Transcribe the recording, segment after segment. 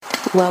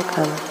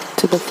Welcome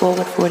to the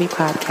Forward 40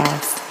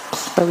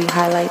 podcast, where we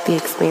highlight the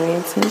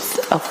experiences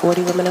of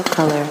 40 women of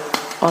color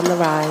on the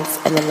rise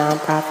in the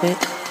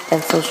nonprofit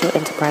and social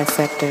enterprise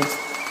sectors.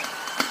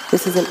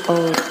 This is an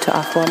ode to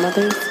our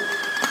foremothers,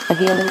 a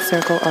healing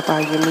circle of our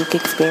unique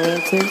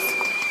experiences,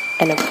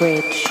 and a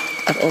bridge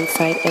of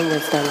insight and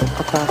wisdom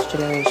across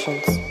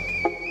generations.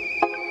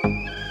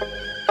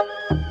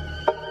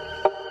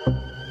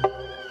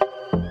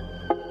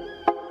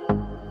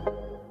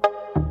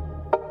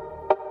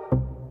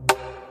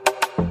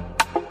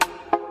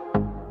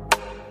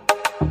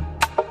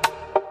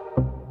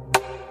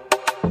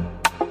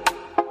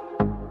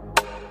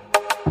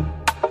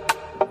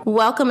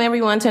 Welcome,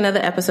 everyone, to another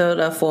episode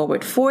of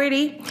Forward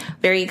 40.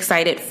 Very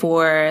excited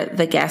for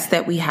the guest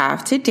that we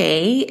have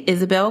today,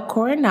 Isabel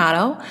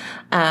Coronado.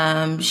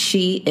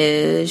 She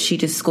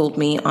just schooled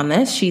me on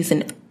this. She's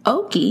an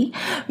Okie,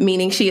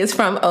 meaning she is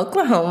from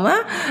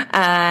Oklahoma,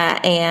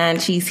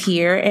 and she's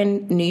here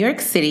in New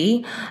York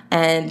City,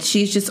 and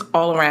she's just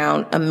all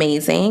around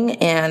amazing.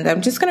 And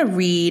I'm just going to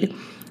read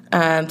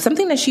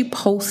something that she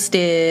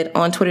posted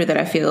on Twitter that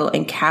I feel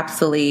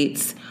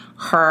encapsulates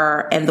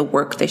her and the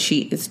work that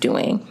she is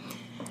doing.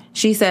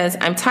 She says,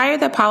 "I'm tired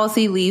that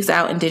policy leaves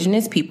out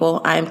Indigenous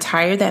people. I'm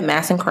tired that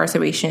mass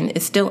incarceration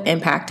is still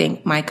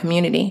impacting my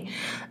community.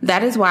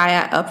 That is why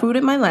I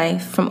uprooted my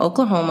life from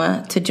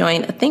Oklahoma to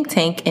join a think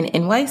tank in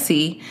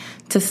NYC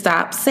to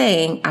stop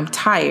saying I'm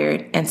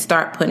tired and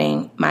start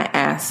putting my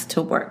ass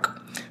to work."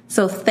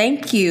 So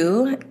thank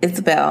you,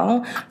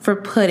 Isabel, for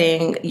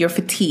putting your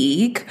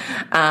fatigue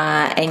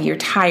and your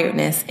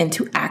tiredness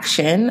into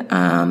action.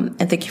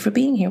 And thank you for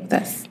being here with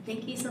us.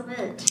 Thank you so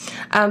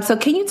much. So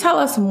can you tell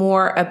us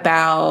more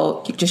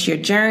about just your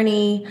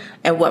journey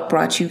and what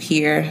brought you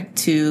here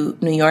to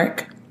New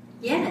York?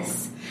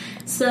 Yes.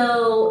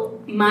 So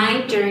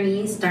my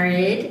journey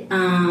started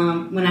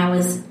when I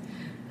was,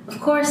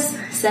 of course,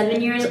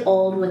 7 years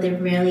old with a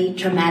really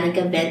traumatic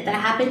event that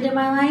happened in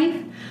my life.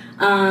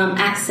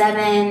 At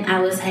 7,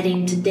 I was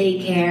heading to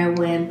daycare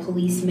when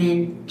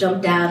policemen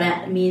jumped out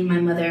at me and my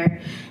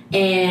mother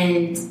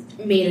and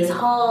made us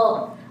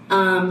halt,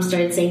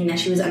 started saying that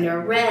she was under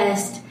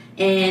arrest,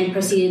 and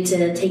proceeded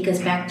to take us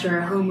back to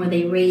our home where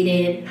they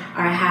raided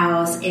our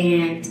house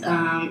and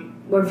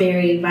were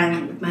very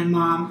violent with my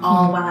mom,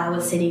 all while I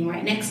was sitting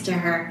right next to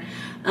her.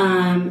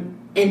 And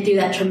through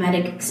that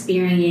traumatic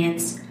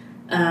experience,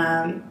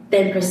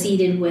 then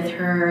proceeded with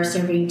her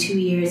serving 2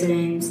 years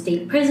in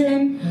state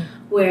prison,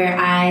 where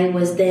I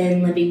was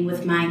then living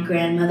with my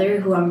grandmother,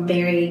 who I'm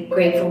very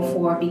grateful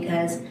for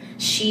because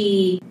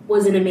she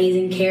was an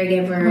amazing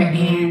caregiver,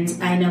 and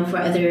I know for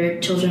other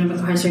children of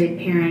incarcerated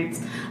parents,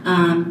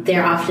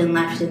 they're often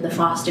left in the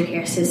foster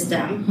care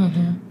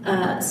system.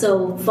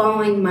 So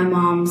following my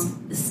mom's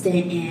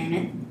stint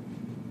in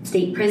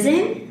state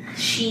prison,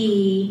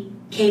 she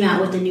came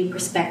out with a new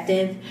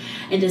perspective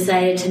and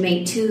decided to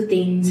make two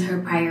things her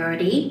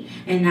priority,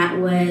 and that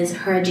was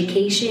her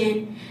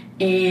education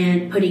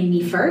and putting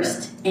me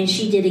first. And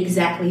she did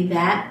exactly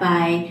that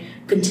by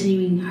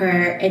continuing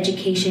her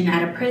education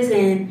out of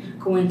prison,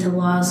 going to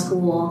law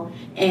school,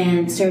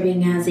 and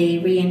serving as a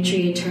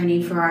reentry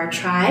attorney for our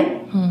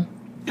tribe.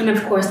 And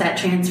of course that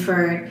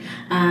transferred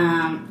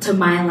to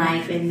my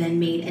life and then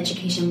made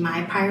education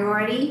my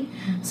priority.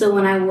 So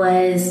when I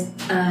was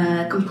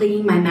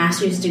completing my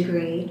master's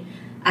degree,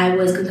 I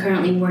was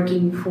concurrently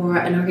working for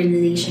an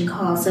organization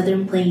called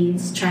Southern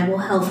Plains Tribal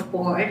Health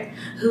Board,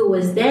 who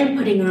was then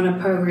putting on a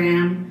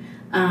program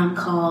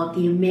called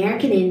the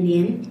American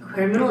Indian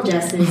Criminal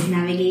Justice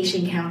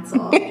Navigation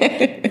Council.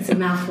 It's a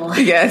mouthful.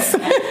 Yes.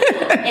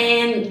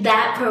 And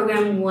that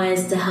program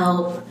was to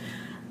help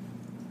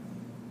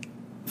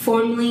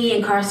formerly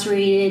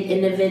incarcerated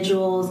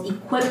individuals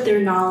equip their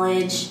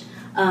knowledge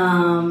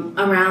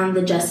around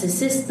the justice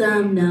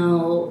system,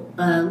 know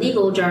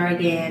legal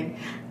jargon,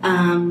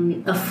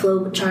 a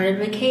flow chart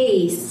of a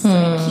case,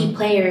 key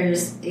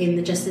players in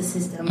the justice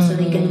system, so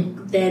they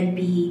can then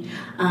be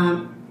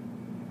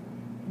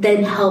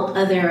then help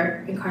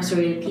other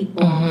incarcerated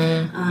people,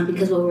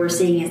 because what we were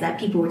seeing is that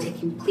people were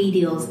taking plea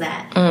deals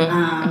that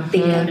they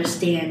didn't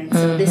understand, and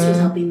so this was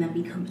helping them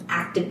become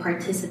active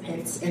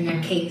participants in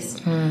their case.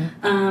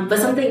 But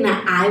something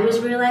that I was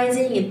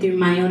realizing, and through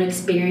my own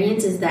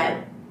experience, is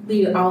that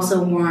we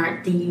also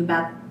weren't thinking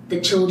about the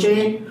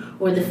children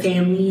or the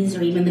families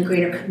or even the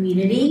greater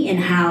community and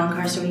how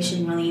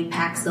incarceration really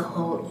impacts the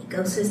whole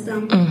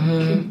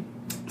ecosystem.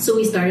 So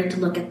we started to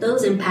look at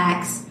those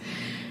impacts,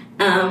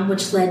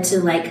 which led to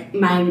like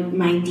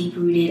my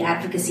deep-rooted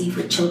advocacy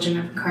for children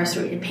of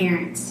incarcerated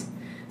parents.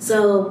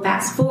 So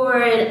fast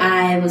forward,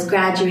 I was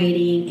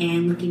graduating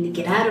and looking to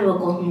get out of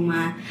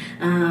Oklahoma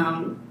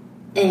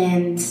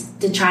and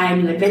to try a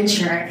new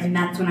adventure, and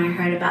that's when I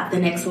heard about the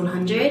Next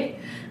 100,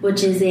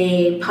 which is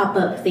a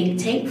pop-up think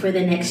tank for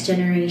the next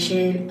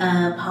generation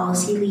of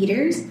policy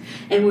leaders.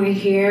 And we're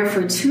here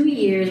for 2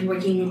 years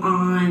working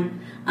on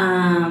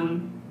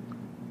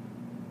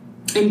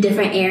in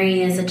different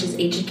areas such as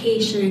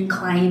education,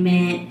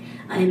 climate,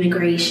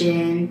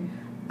 immigration,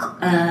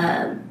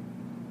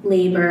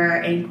 labor,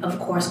 and of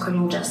course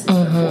criminal justice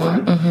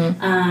reform.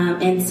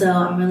 And so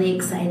I'm really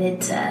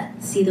excited to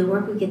see the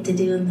work we get to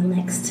do in the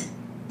next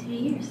 2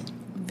 years.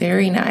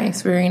 Very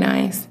nice, very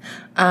nice.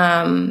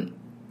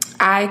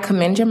 I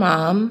commend your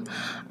mom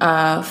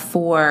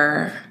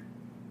for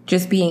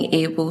just being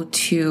able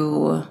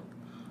to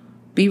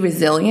be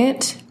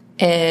resilient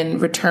in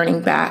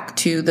returning back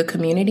to the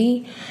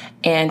community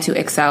and to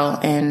excel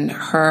in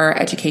her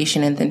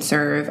education and then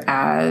serve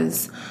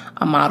as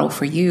a model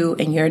for you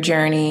and your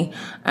journey.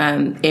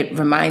 It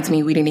reminds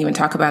me, we didn't even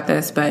talk about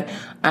this, but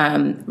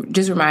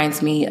just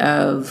reminds me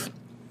of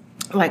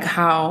like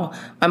how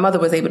my mother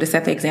was able to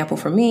set the example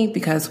for me,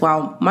 because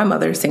while my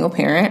mother is single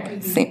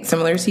parent,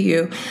 similar to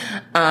you,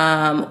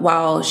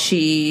 while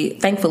she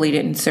thankfully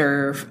didn't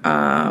serve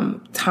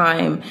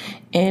time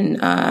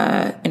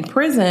in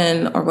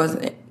prison or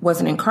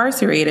wasn't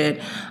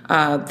incarcerated,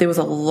 there was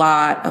a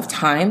lot of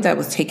time that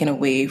was taken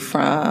away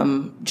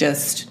from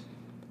just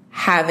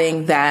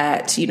having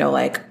that,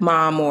 like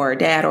mom or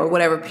dad or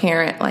whatever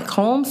parent like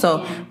home.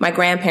 So my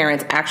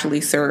grandparents actually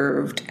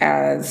served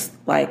as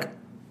like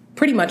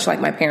pretty much like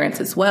my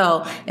parents as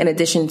well, in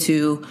addition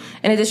to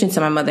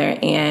my mother.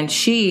 And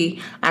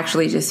she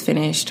actually just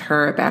finished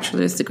her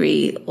bachelor's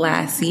degree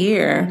last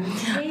year.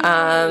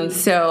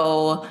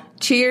 So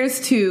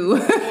cheers to,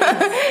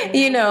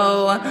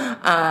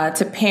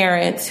 to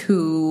parents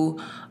who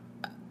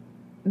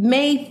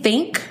may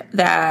think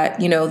that,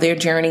 their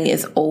journey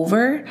is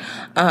over,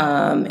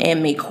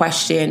 and may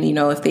question,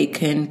 if they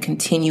can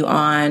continue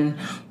on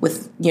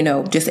with,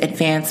 just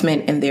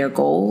advancement in their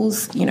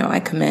goals. I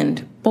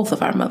commend both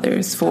of our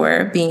mothers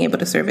for being able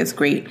to serve as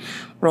great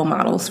role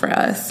models for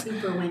us.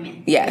 Super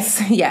women.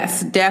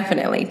 Yes,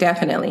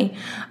 definitely.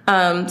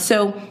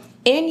 So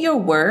in your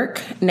work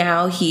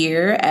now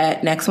here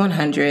at Next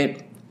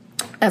 100,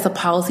 as a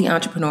policy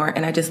entrepreneur,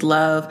 and I just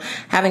love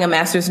having a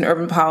master's in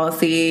urban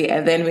policy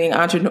and then being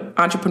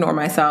entrepreneur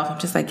myself. I'm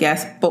just like,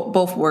 yes,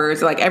 both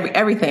words, like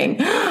everything.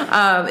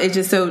 It's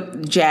just so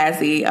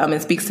jazzy,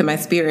 and speaks to my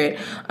spirit.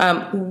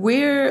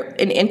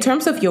 In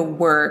terms of your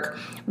work,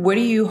 what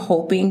are you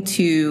hoping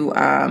to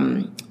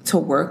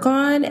work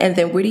on? And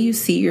then where do you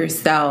see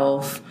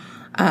yourself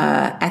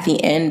at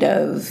the end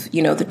of,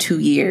 the 2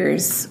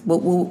 years?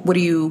 What are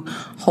you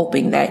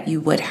hoping that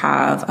you would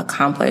have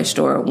accomplished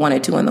or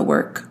wanted to in the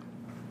work?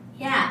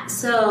 Yeah,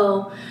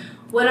 so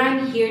what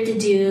I'm here to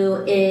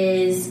do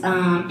is,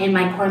 and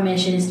my core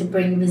mission is to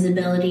bring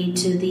visibility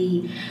to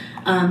the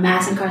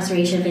mass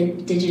incarceration of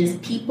Indigenous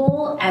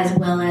people, as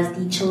well as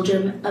the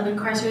children of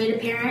incarcerated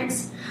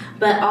parents.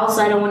 But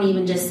also, I don't want to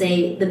even just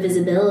say the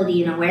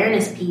visibility and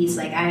awareness piece.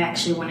 Like, I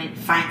actually want to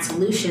find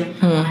solutions.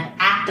 I want to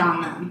act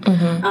on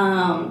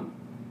them.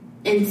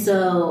 And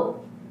so,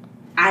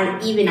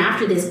 even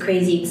after this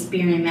crazy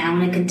experiment, I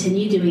want to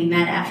continue doing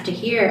that after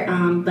here.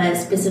 But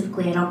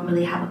specifically, I don't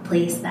really have a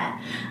place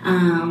that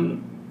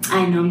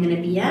I know I'm going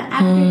to be at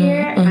after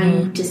here.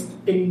 I've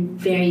just been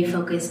very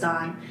focused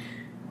on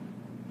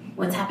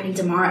what's happening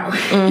tomorrow. What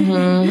can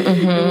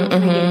I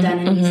get done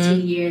in these 2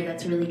 years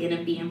that's really going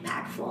to be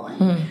impactful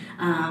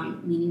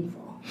and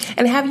meaningful.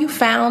 And have you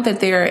found that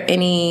there are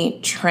any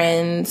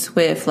trends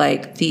with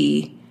like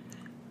the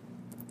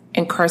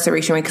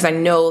incarceration rate? Because I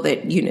know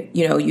that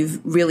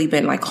you've really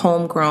been like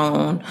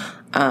homegrown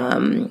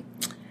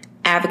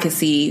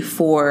advocacy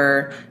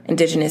for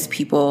Indigenous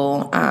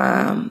people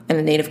and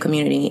the Native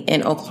community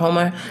in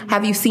Oklahoma.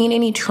 Have you seen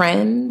any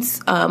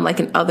trends like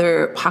in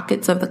other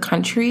pockets of the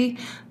country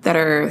that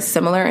are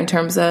similar in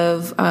terms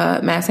of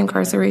mass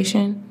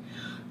incarceration?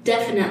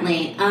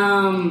 Definitely.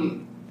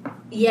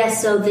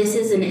 Yes, so this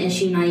is an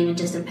issue not even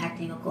just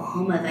impacting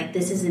Oklahoma. Like,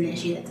 this is an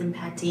issue that's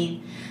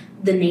impacting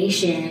the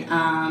nation.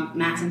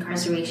 Mass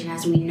incarceration,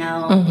 as we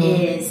know,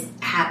 is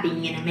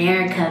happening in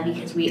America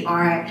because we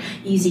are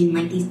using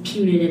like these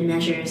punitive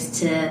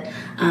measures to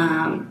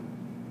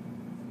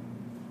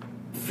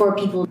for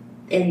people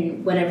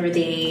in whatever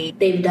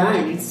they've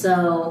done.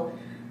 So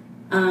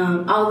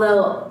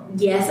although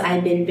yes,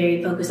 I've been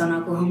very focused on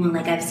Oklahoma,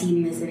 like I've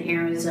seen this in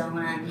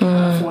Arizona and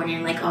California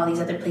and like all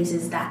these other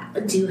places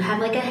that do have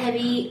like a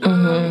heavy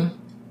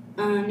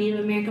Native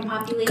American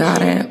population.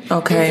 Got it.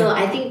 Okay. And so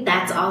I think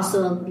that's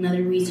also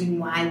another reason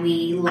why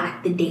we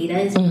lack the data,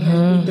 is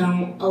because we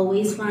don't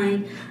always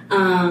find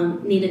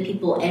Native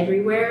people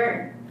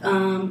everywhere.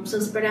 So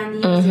spread out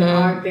in the U.S. There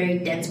are very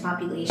dense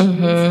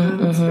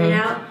populations spread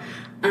out.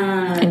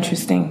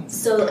 Interesting.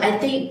 So I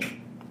think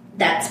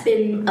that's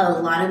been a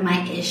lot of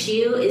my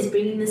issue, is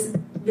bringing this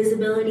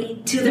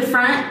visibility to the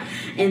front,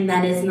 and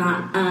that is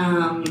not.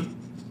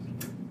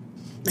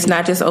 It's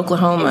not just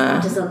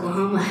Oklahoma. It's not just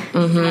Oklahoma.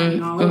 It's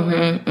happening all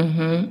over.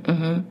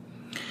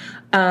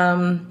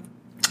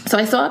 So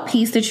I saw a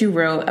piece that you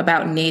wrote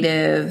about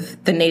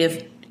the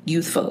Native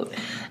youth vote,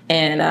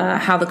 and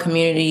how the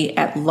community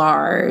at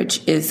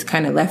large is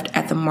kind of left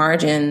at the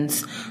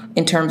margins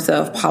in terms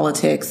of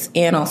politics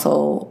and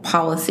also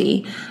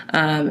policy.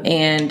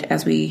 And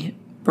as we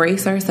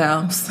brace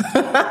ourselves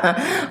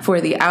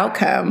for the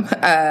outcome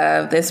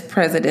of this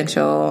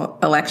presidential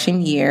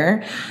election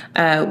year.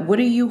 What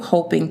are you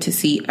hoping to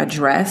see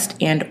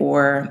addressed and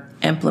or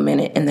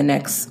implemented in the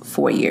next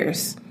 4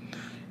 years?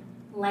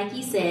 Like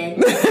you said,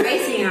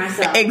 bracing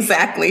ourselves.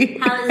 Exactly.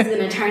 How is this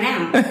going to turn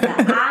out?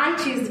 But I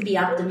choose to be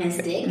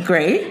optimistic.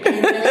 Great.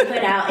 And really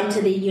put out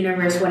into the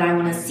universe what I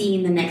want to see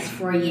in the next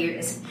 4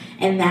 years.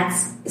 And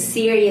that's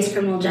serious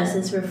criminal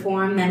justice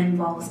reform that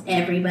involves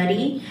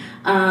everybody.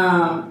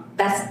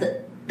 That's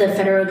the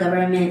federal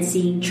government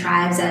seeing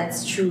tribes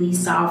as truly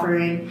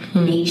sovereign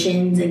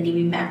nations and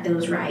giving back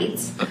those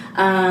rights.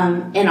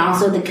 And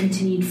also the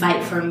continued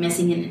fight for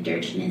missing and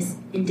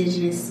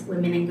indigenous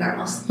women and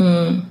girls.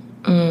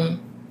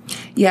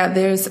 Yeah,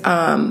 there's,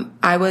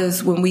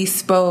 when we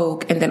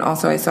spoke, and then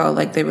also I saw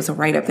like there was a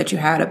write-up that you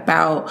had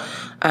about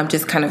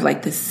just kind of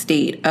like the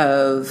state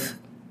of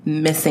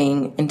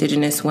missing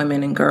indigenous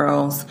women and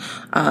girls,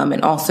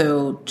 and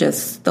also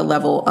just the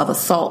level of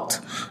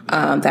assault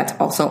that's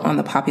also on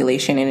the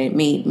population. And it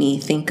made me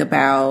think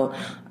about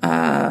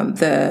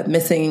the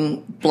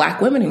missing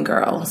Black women and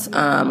girls.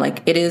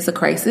 Like it is a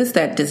crisis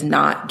that does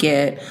not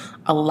get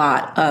a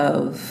lot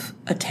of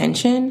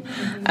attention.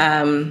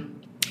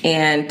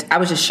 And I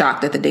was just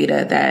shocked at the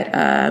data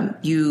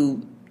that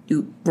you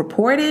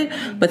reported,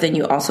 but then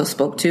you also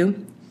spoke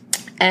to.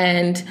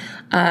 And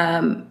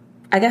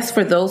I guess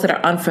for those that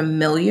are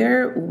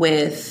unfamiliar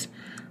with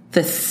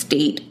the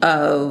state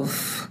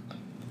of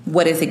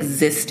what is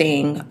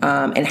existing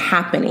and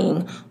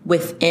happening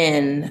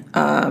within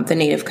the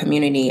Native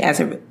community as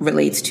it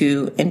relates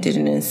to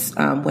indigenous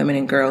women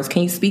and girls,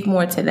 can you speak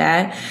more to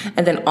that?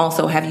 And then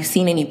also, have you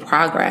seen any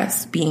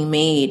progress being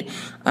made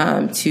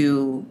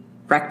to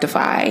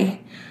rectify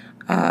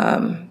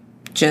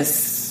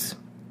just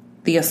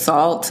the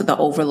assault, the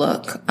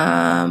overlook,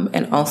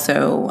 and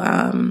also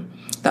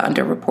the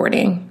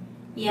underreporting?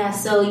 Yeah,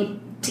 so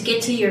to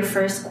get to your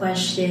first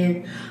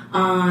question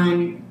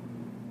on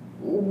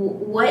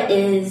what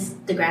is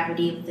the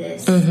gravity of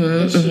this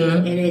issue,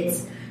 and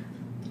it's,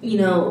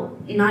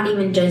 not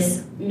even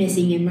just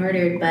missing and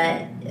murdered,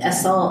 but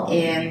assault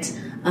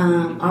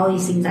and all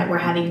these things that we're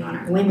having on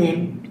our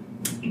women.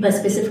 But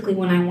specifically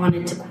what I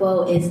wanted to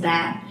quote is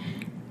that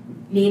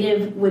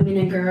Native women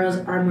and girls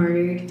are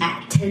murdered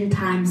at 10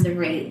 times the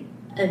rate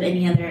of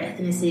any other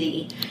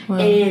ethnicity. Wow.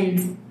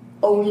 And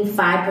only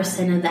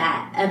 5% of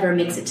that ever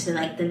makes it to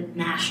like the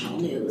national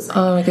news.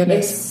 Oh my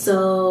goodness. It's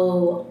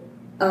so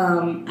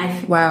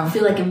I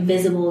feel like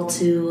invisible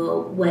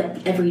to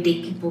what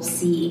everyday people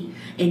see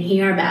and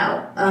hear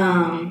about.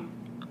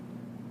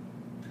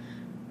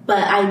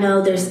 But I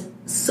know there's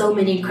so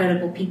many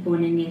incredible people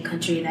in Indian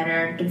country that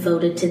are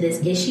devoted to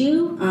this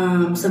issue.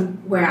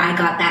 Where I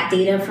got that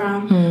data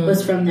from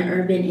was from the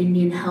Urban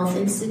Indian Health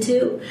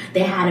Institute.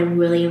 They had a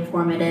really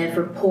informative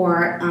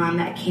report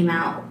that came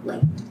out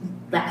like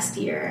last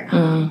year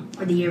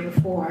or the year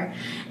before.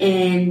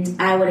 And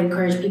I would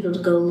encourage people to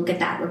go look at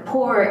that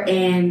report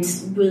and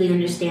really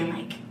understand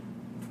like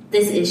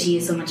this issue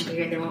is so much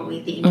bigger than what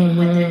we think and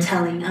what they're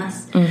telling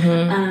us.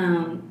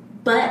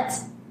 But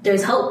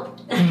there's hope.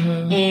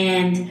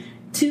 And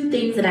two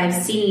things that I've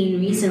seen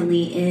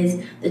recently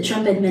is the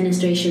Trump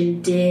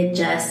administration did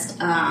just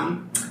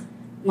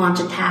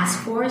launch a task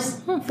force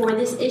for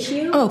this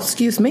issue. Oh,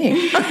 excuse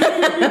me.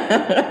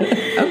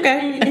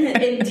 Okay.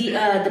 And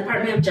the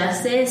Department of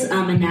Justice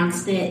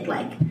announced it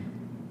like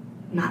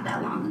not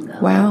that long ago.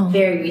 Wow.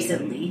 Very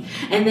recently.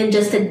 And then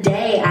just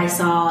today I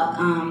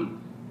saw,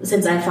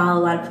 since I follow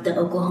a lot of the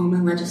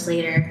Oklahoma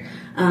legislator,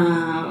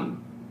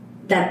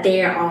 that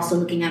they're also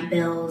looking at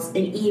bills and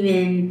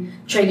even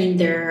training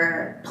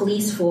their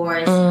police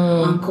force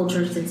on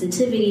cultural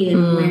sensitivity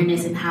and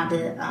awareness and how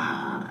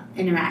to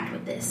interact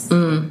with this.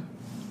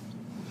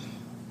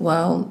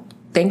 Well,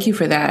 thank you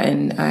for that.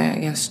 And I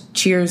guess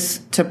cheers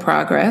to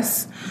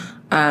progress.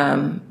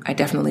 I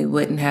definitely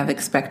wouldn't have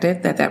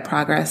expected that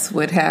progress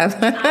would have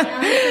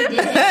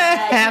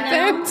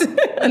happened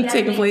and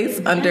taken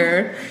place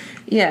under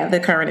the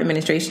current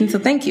administration. So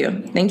thank you.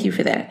 Thank you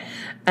for that.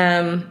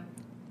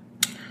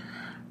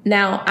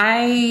 Now,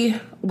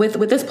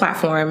 with this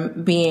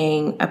platform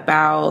being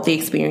about the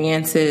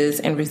experiences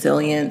and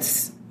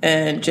resilience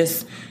and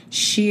just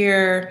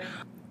sheer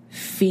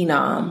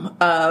phenom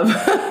of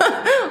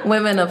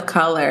women of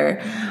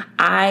color,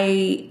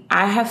 I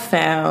have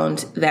found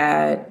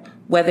that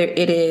whether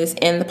it is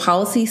in the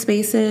policy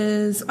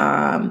spaces, in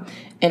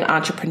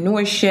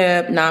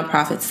entrepreneurship,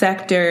 nonprofit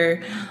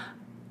sector,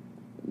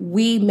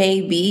 we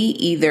may be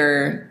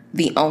either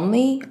the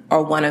only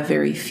or one of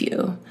very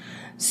few.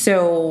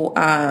 So,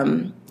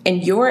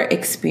 in your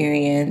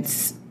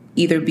experience,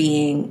 either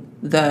being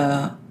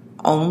the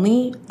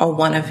only or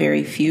one of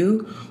very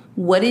few,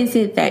 what is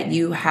it that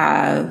you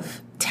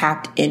have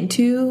tapped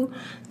into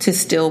to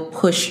still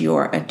push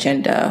your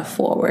agenda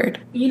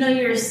forward?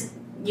 You're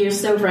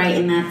so right,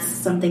 and that's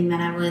something that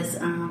I was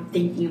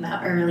thinking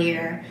about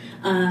earlier.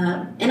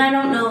 And I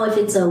don't know if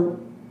it's a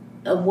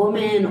a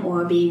woman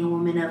or being a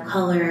woman of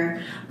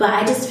color, but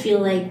I just feel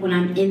like when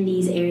I'm in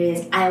these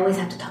areas, I always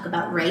have to talk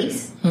about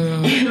race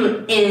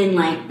and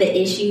like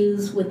the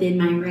issues within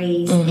my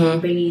race and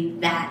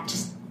bringing that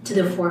just to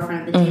the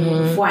forefront of the table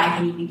before I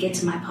can even get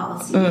to my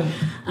policy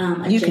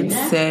agenda. You can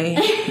say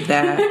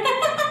that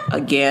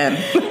again.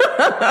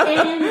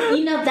 And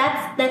you know,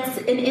 that's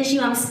an issue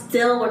I'm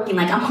still working.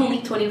 Like, I'm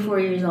only 24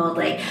 years old.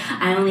 Like,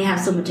 I only have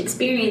so much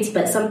experience,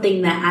 but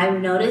something that I've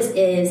noticed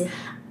is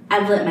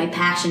I've let my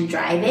passion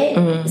drive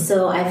it.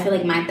 So I feel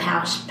like my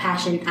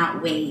passion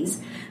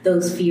outweighs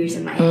those fears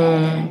in my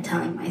head that I'm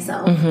telling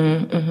myself.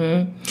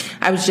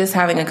 I was just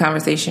having a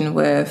conversation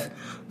with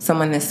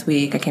someone this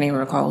week. I can't even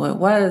recall who it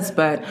was,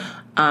 but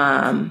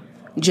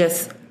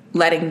just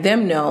letting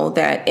them know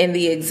that in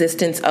the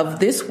existence of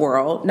this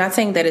world, not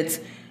saying that it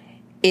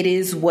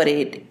is what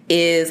it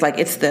is, like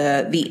it's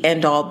the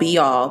end all be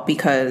all,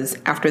 because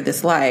after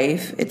this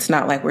life, it's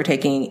not like we're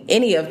taking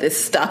any of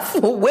this stuff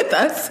with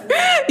us,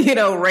 you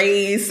know,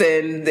 race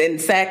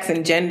and sex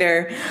and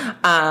gender.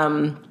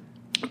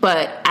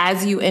 But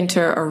as you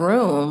enter a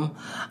room,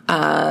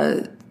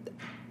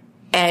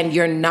 and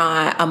you're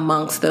not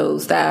amongst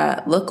those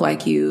that look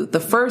like you, the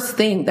first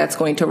thing that's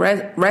going to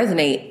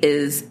resonate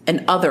is an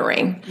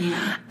othering.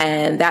 Yeah.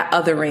 And that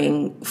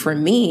othering for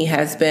me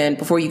has been,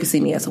 before you can see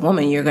me as a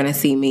woman, you're going to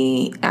see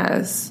me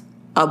as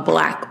a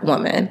Black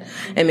woman.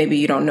 And maybe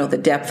you don't know the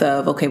depth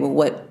of, okay, well,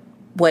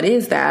 what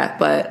is that?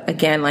 But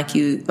again, like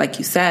you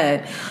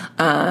said,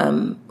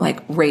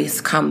 like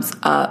race comes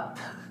up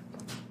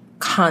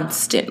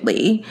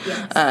constantly,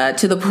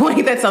 to the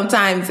point that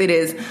sometimes it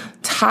is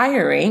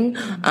tiring,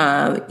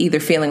 either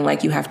feeling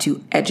like you have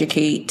to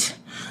educate,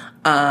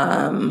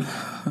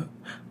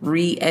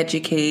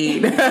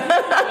 re-educate,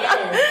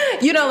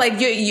 you know, like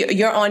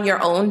you're on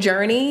your own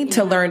journey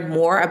to learn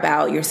more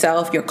about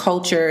yourself, your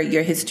culture,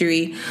 your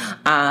history,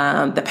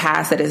 the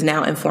past that is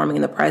now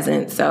informing the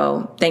present.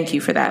 So thank you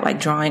for that, like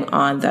drawing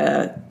on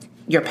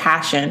your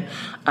passion,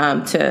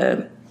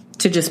 to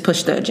just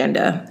push the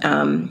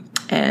agenda,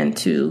 and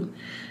to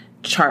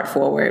chart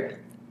forward.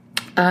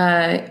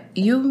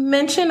 You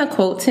mentioned a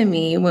quote to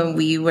me when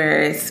we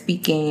were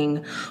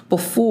speaking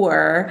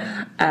before,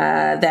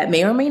 that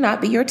may or may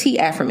not be your T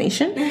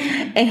affirmation.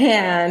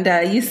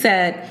 And you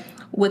said,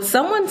 what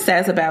someone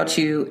says about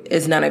you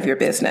is none of your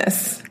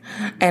business.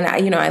 And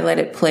I let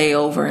it play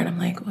over, and I'm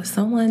like, what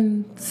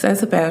someone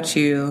says about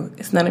you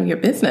is none of your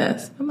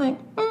business. I'm like,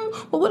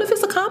 well, what if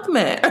it's a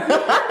compliment?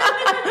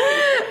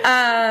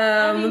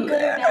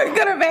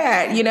 Good or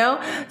bad, you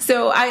know?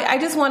 So I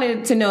just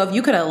wanted to know if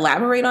you could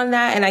elaborate on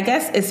that. And I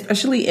guess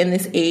especially in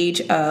this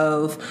age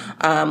of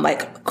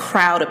like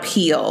crowd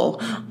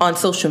appeal on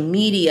social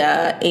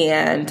media,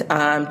 and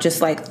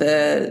just like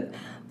the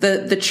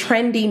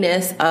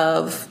trendiness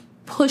of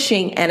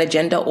pushing an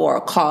agenda or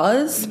a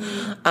cause.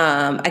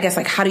 I guess,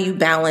 like, how do you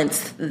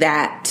balance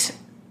that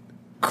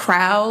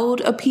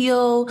crowd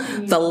appeal,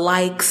 the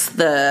likes,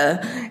 the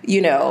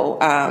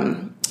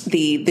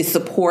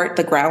support,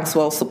 the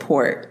groundswell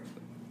support,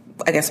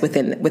 I guess,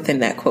 within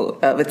that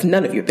quote of it's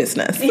none of your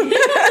business.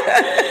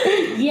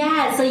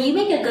 Yeah, so you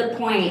make a good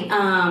point.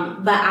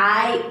 But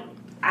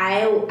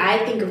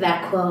I think of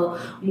that quote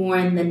more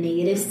in the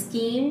negative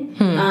scheme,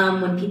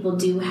 when people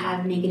do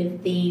have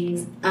negative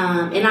things.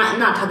 And I'm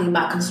not talking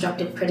about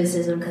constructive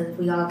criticism, because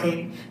we all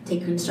can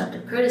take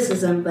constructive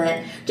criticism,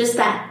 but just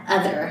that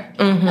other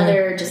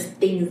just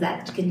things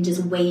that can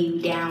just weigh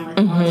you down with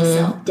all the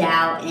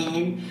self-doubt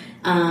and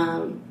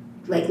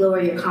like lower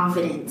your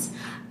confidence.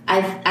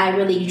 I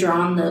really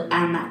draw on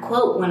that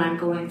quote when I'm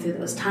going through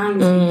those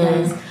times,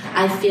 because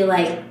I feel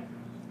like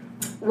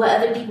what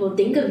other people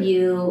think of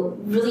you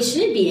really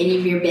shouldn't be any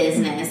of your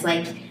business.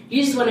 Like,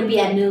 you just want to be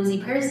a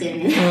nosy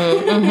person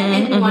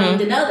and wanting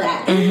to know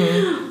that.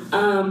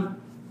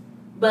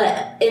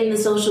 But in the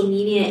social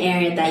media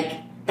area,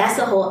 like, that's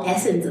the whole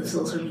essence of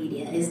social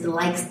media, is the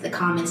likes, the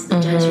comments, the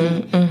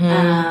judgment.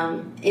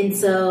 And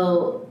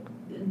so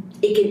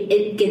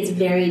it gets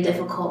very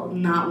difficult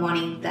not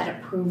wanting that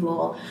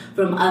approval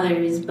from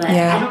others. But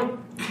I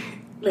don't,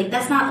 like,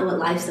 that's not what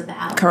life's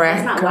about.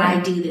 Correct. That's not why I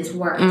do this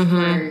work,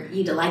 for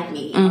you to like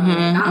me or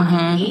not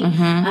like me.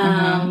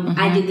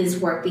 I do this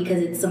work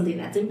because it's something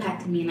that's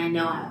impacted me, and I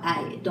know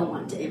I don't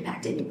want it to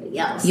impact anybody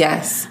else.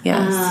 Yes.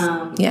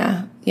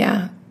 Yeah.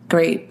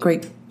 Great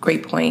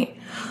point.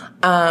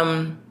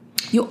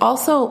 You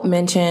also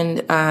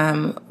mentioned,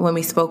 when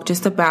we spoke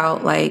just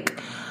about, like,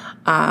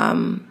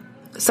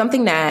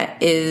 something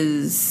that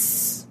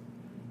is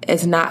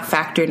not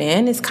factored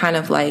in is kind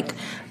of like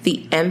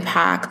the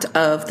impact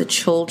of the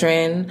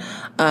children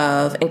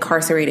of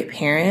incarcerated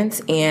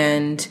parents.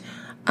 And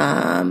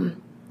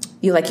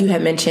you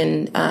had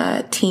mentioned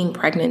teen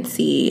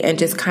pregnancy, and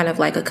just kind of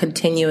like a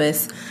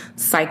continuous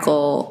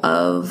cycle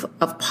of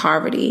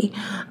poverty,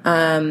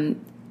 and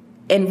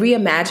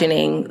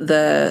reimagining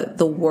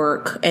the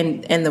work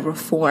and the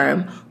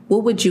reform.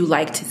 What would you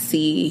like to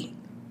see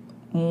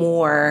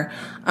more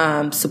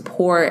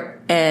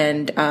support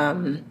and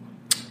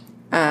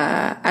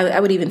I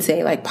would even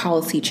say, like,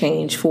 policy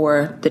change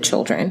for the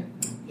children?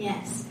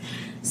 Yes.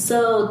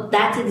 So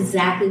that's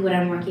exactly what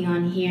I'm working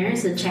on here.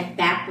 So check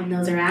back when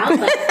those are out.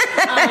 But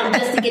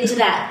just to get to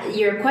that,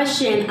 your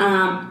question,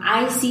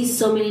 I see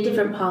so many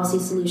different policy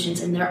solutions,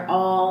 and they're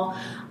all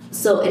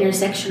so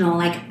intersectional,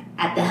 like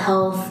at the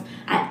health,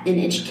 in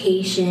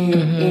education,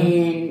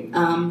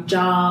 in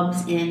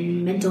jobs,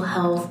 in mental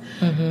health.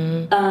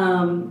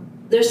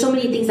 There's so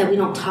many things that we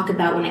don't talk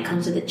about when it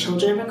comes to the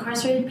children of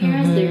incarcerated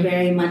parents. They're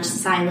very much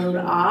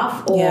siloed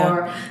off,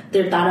 or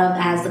they're thought of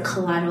as the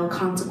collateral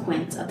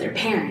consequence of their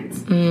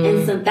parents.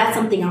 And so that's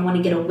something I want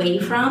to get away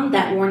from,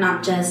 that we're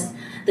not just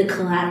the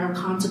collateral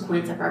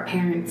consequence of our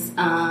parents'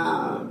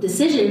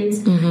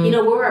 decisions. You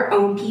know, we're our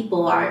own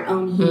people, our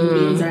own human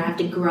beings that have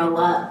to grow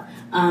up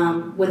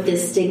with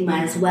this stigma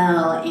as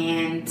well.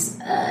 And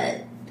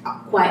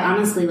quite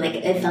honestly, like,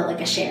 it felt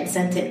like a shared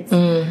sentence.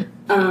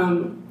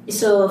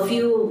 So a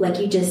few, like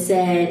you just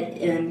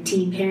said,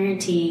 teen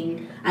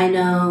parenting, I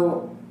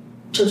know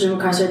children of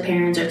incarcerated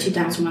parents are 2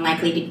 times more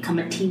likely to become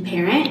a teen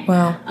parent.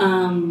 Wow.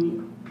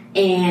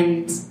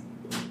 And,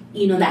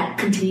 you know, that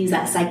continues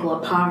that cycle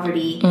of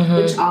poverty,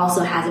 which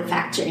also has a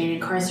factor in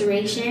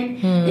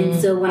incarceration. And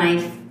so when I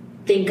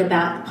think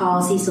about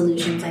policy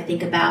solutions, I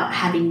think about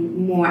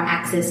having more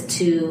access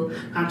to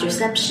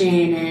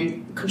contraception and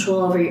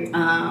control over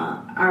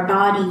our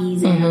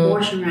bodies and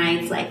abortion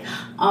rights. Like,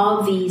 all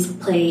of these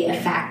play a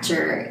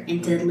factor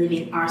into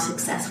living our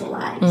successful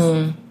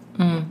lives.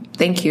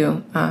 Thank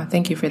you.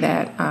 Thank you for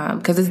that.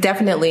 Because it's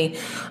definitely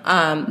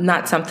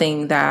not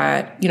something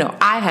that, you know,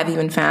 I have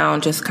even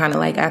found just kind of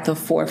like at the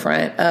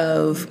forefront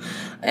of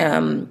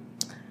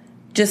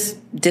just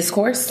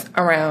discourse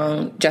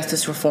around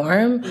justice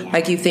reform.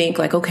 Like, you think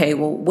like, okay,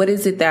 well, what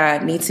is it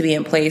that needs to be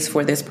in place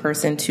for this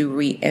person to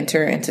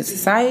re-enter into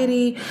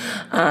society,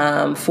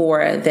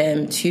 for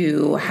them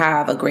to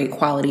have a great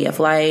quality of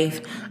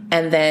life?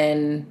 And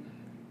then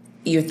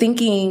you're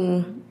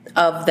thinking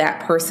of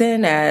that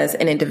person as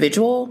an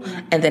individual,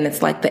 and then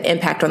it's like the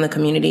impact on the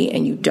community,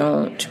 and you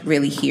don't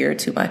really hear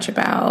too much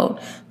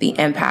about the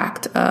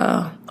impact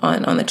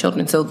on the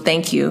children. So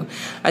thank you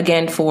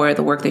again for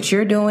the work that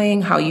you're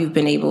doing, how you've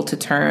been able to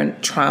turn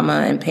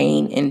trauma and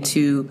pain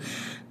into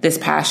this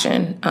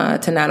passion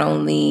to not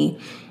only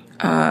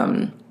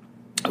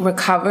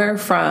recover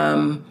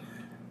from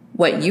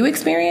what you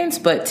experience,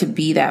 but to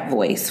be that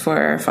voice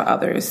for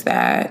others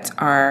that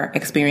are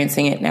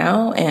experiencing it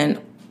now and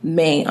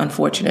may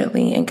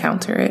unfortunately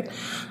encounter it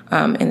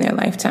in their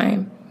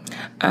lifetime.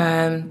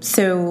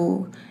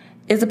 So,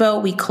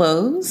 Isabel, we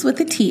close with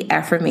a T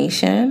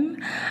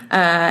affirmation.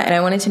 And I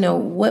wanted to know,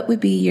 what would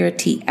be your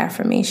T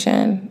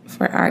affirmation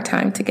for our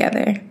time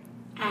together?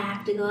 I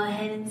have to go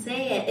ahead and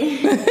say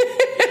it.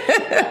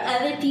 What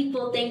other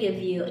people think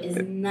of you is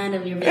none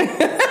of your business.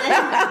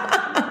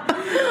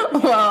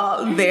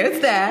 Well, there's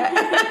that.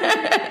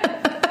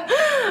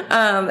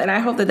 And I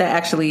hope that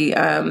actually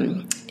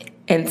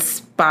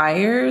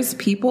inspires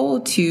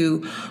people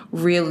to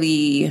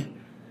really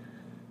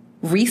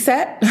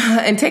reset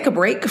and take a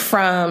break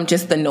from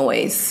just the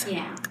noise.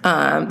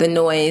 The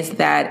noise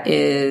that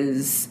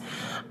is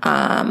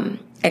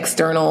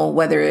external,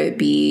 whether it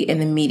be in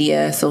the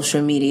media,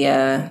 social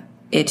media.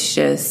 It's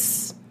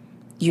just,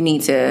 you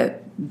need to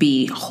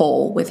be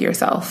whole with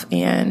yourself.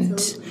 And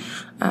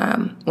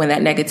when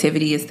that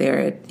negativity is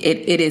there,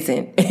 it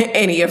isn't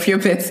any of your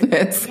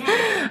business.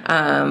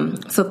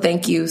 So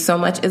thank you so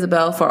much,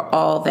 Isabel, for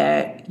all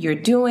that you're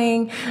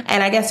doing.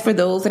 And I guess for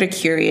those that are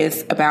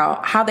curious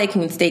about how they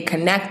can stay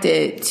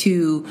connected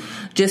to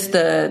just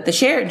the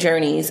shared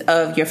journeys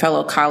of your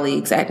fellow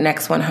colleagues at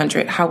Next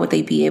 100, how would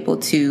they be able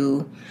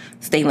to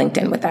stay linked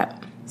in with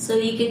that? So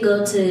you can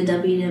go to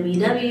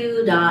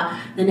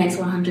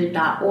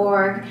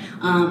www.thenext100.org.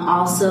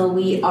 Also,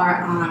 we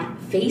are on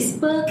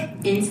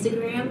Facebook,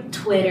 Instagram,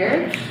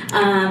 Twitter.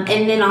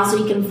 And then also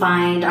you can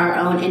find our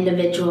own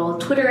individual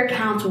Twitter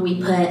accounts where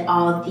we put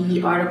all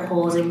the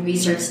articles and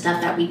research stuff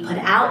that we put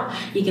out.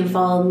 You can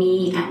follow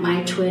me at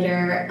my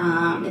Twitter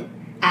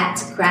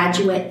at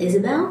Graduate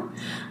Isabel.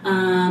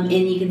 And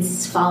you can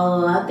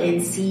follow up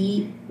and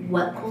see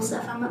what cool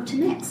stuff I'm up to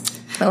next.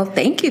 Well,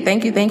 thank you.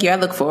 I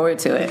look forward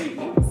to it.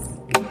 Yes.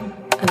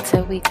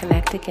 Until we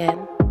connect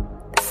again,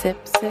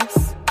 sip,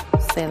 sis,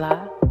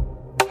 Selah,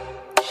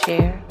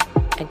 share,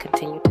 and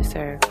continue to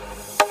serve.